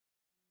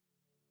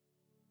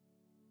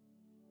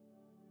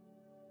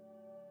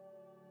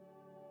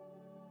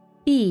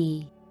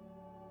B.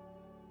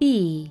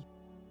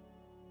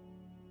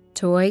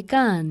 Toy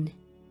gun,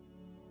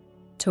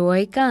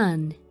 toy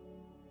gun.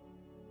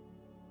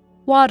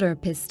 Water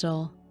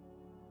pistol,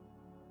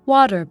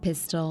 water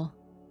pistol.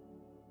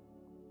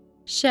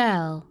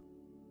 Shell,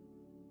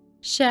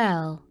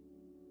 shell.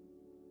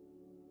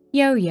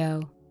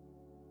 Yo-yo,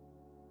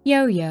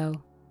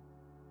 yo-yo.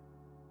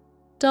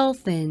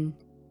 Dolphin,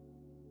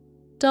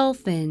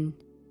 dolphin.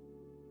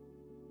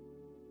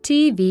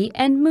 TV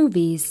and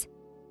movies,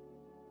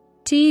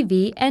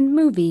 TV and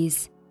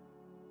movies.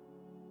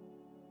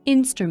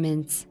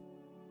 Instruments,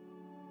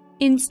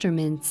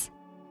 instruments.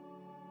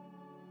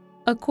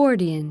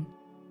 Accordion,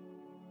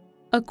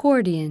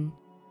 accordion.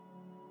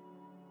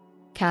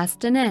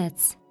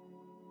 Castanets,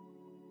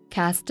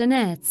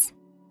 castanets.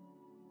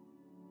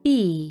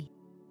 B.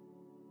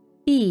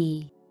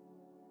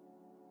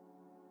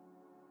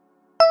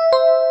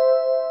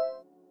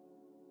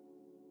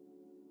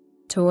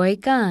 Toy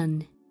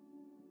gun,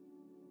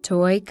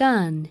 toy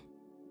gun.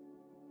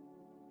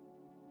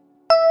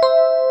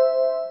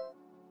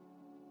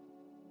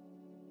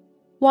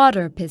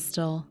 Water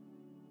pistol,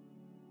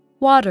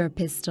 water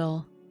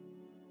pistol.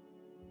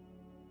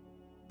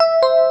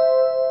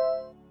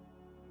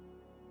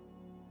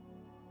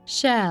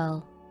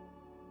 Shell,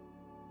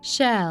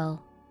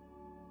 shell.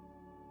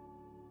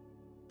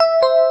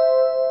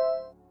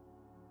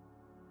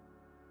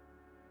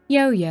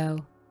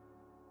 Yo-yo,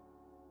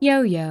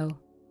 yo-yo.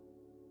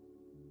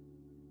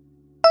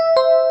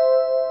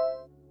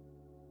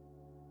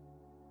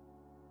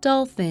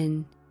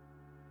 Dolphin,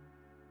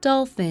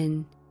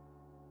 dolphin.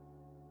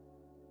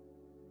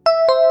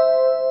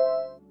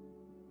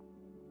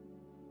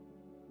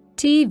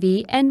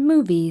 TV and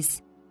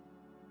movies,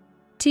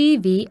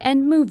 TV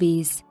and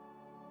movies.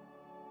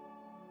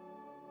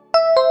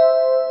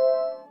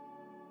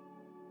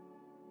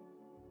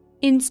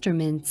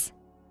 Instruments,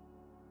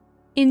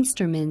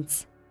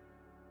 instruments.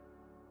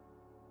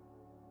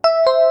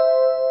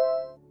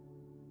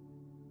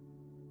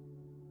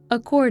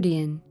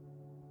 Accordion,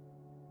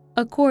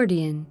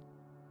 accordion.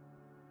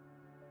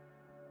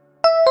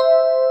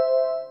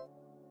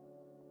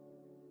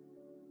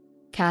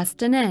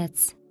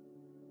 Castanets,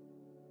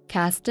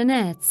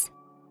 castanets.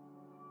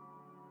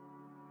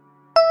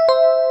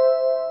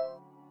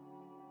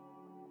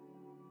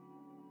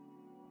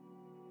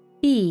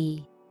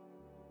 B.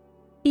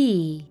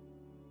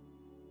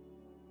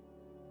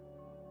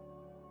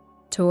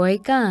 Toy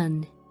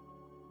gun,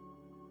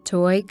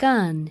 toy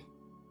gun.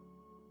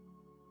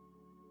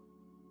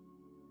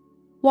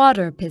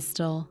 Water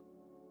pistol,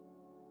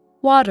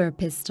 water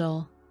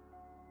pistol.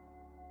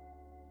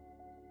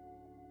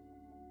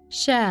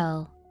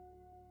 Shell,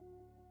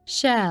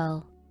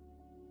 shell.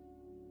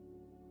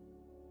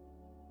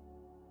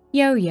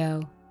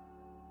 Yo-yo,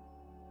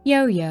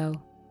 yo-yo.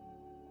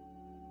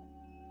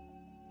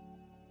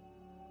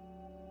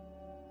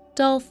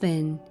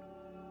 Dolphin,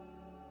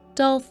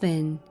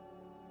 dolphin.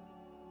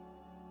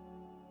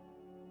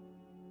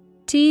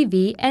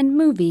 TV and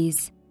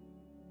movies,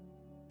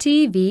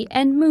 TV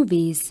and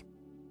movies.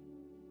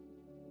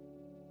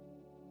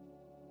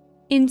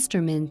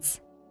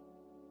 Instruments,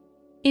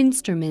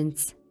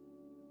 instruments.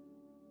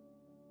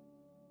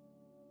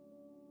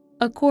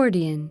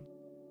 Accordion,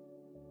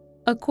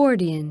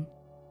 accordion.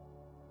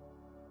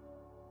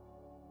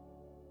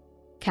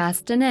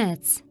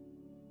 Castanets,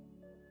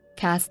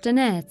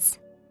 castanets.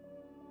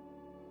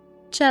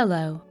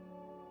 Cello,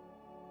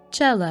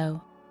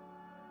 cello.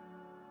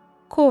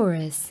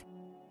 Chorus,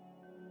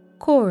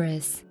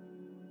 chorus.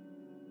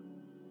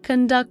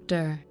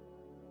 Conductor,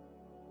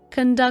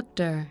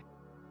 conductor.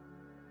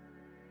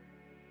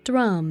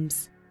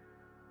 Drums,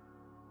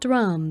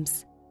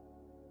 drums.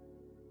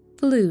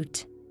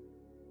 Flute,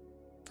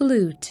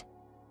 flute.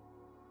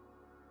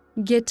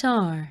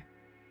 Guitar,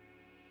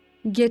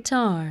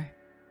 guitar.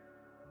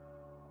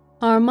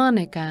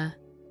 Harmonica,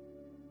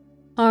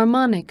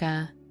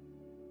 harmonica.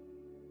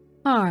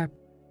 Harp,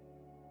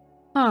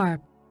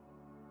 harp.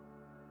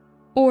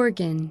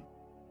 Organ,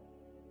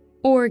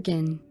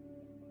 organ.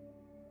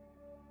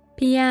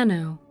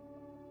 Piano,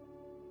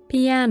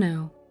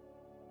 piano.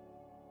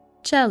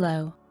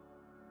 Cello,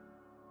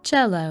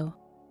 cello.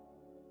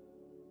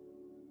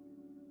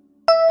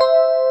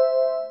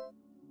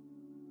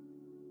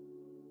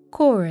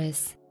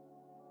 Chorus,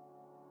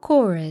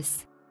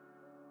 chorus.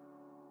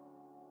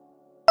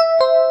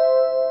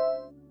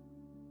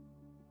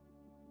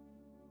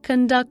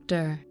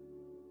 Conductor,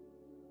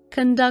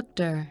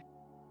 conductor.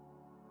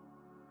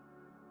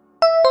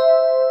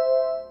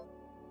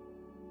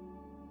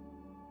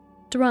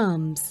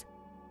 Drums,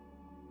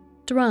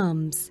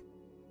 drums.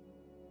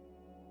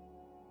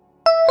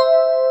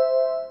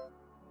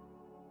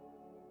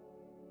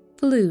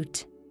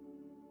 Flute,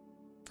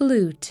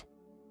 flute.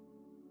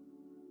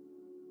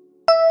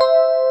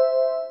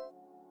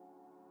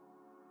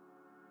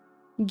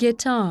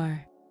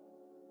 Guitar,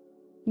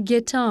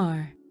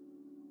 guitar.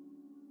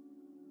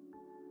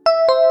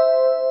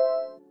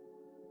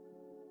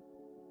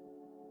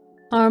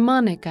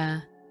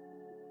 Harmonica,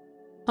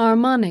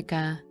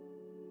 harmonica.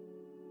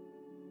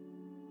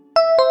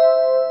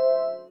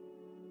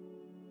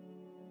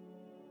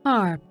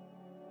 harp,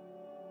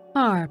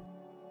 harp.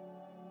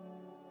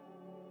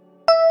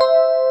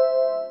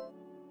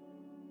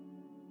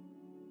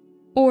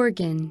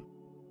 Organ,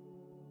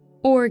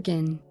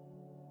 organ.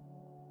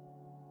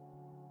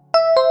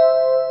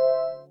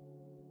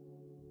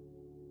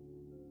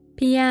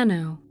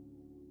 Piano,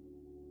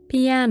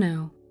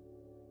 piano.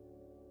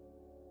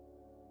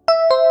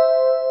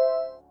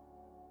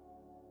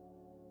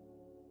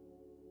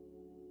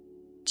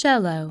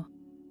 Cello,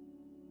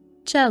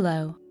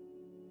 cello.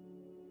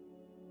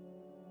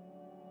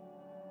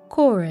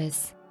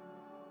 Chorus,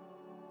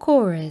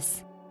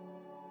 chorus.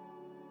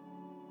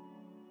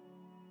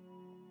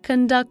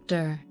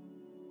 Conductor,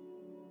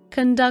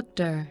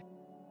 conductor.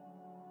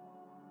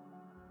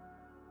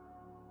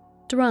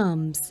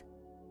 Drums,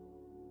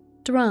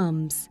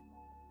 drums.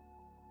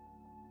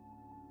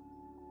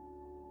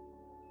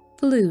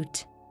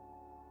 Flute,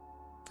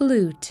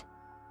 flute.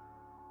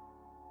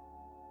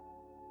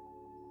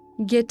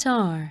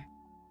 Guitar,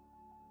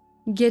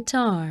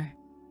 guitar.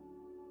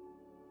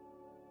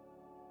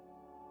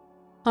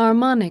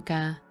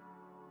 Harmonica,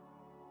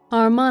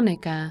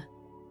 harmonica.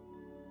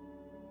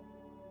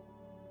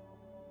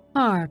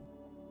 Harp,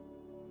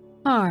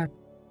 harp.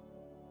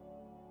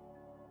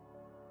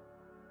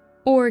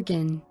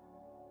 Organ,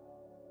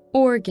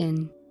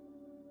 organ.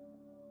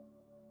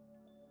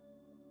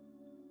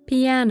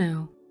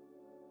 Piano,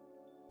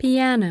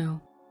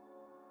 piano.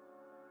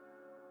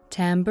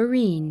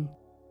 Tambourine,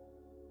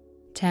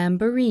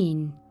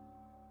 tambourine.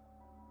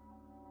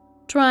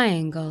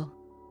 Triangle,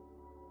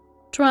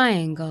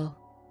 triangle.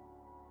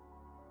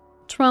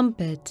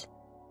 Trumpet,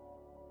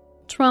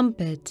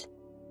 trumpet.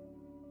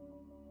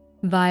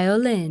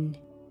 Violin,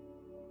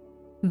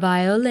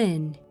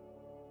 violin.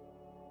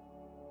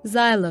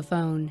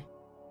 Xylophone,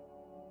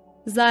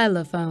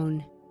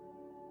 xylophone.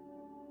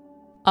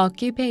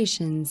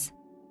 Occupations,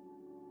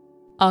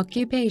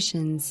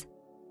 occupations.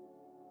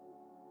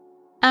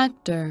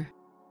 Actor,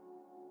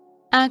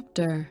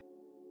 actor.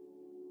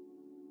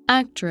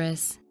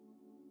 Actress,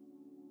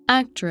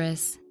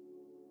 actress.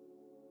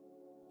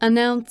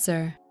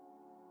 Announcer,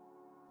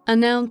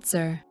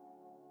 announcer.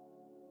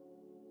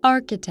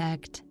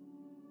 Architect,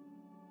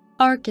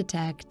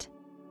 architect.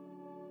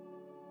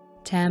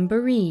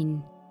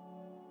 Tambourine,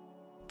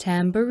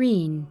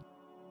 tambourine.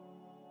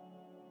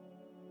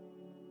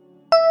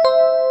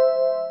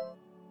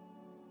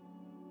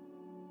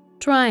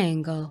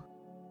 Triangle,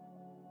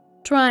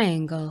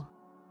 triangle.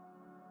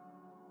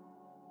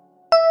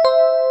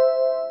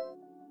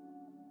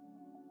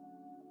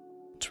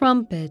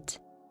 Trumpet,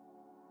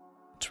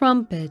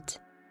 trumpet.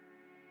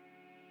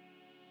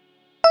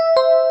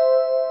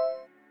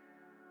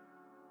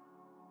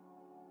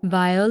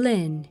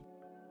 Violin,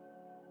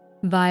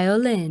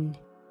 violin.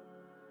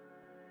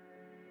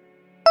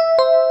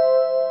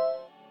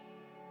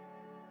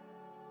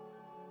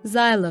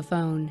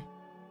 Xylophone,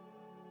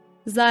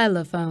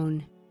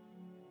 xylophone.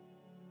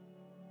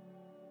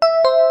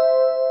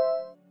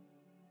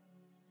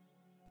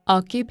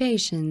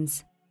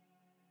 Occupations,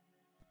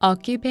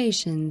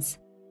 occupations.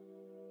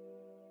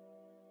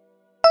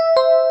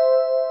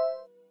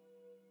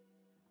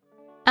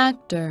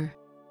 Actor,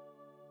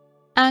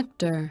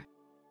 actor.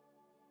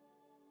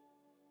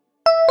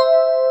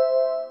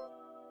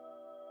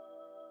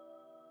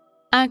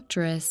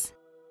 Actress,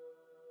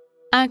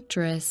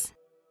 actress.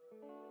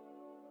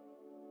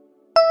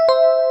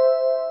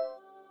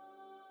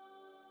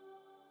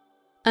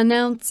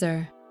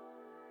 Announcer,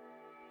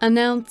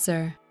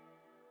 announcer.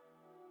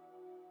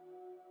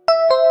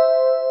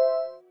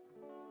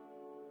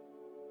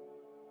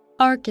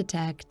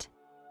 Architect,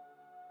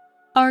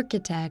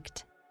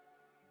 architect.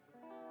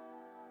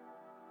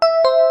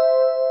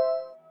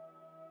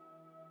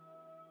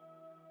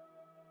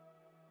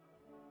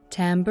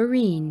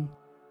 Tambourine,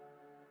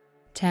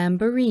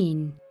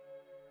 tambourine.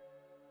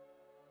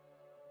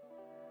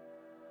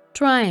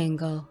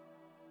 Triangle,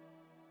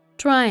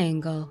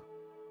 triangle.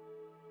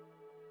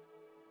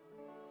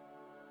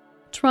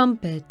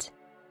 Trumpet,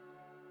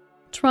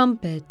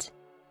 trumpet.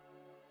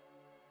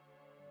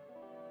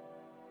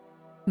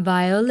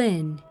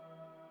 Violin,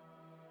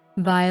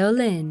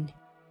 violin.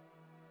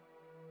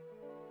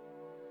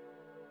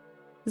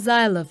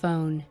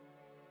 Xylophone,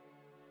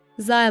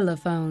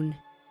 xylophone.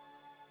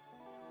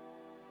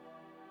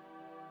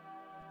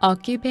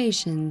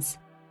 Occupations,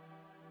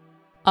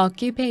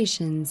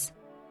 occupations.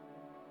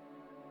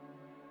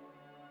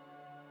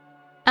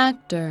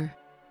 Actor,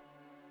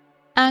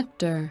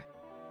 actor.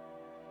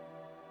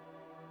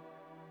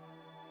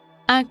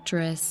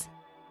 Actress,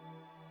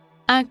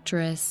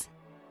 actress.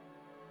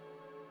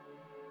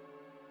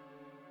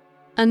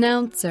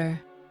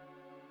 Announcer,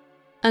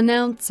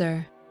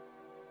 announcer.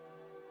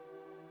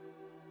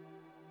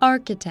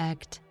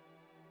 Architect,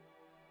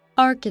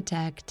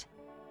 architect.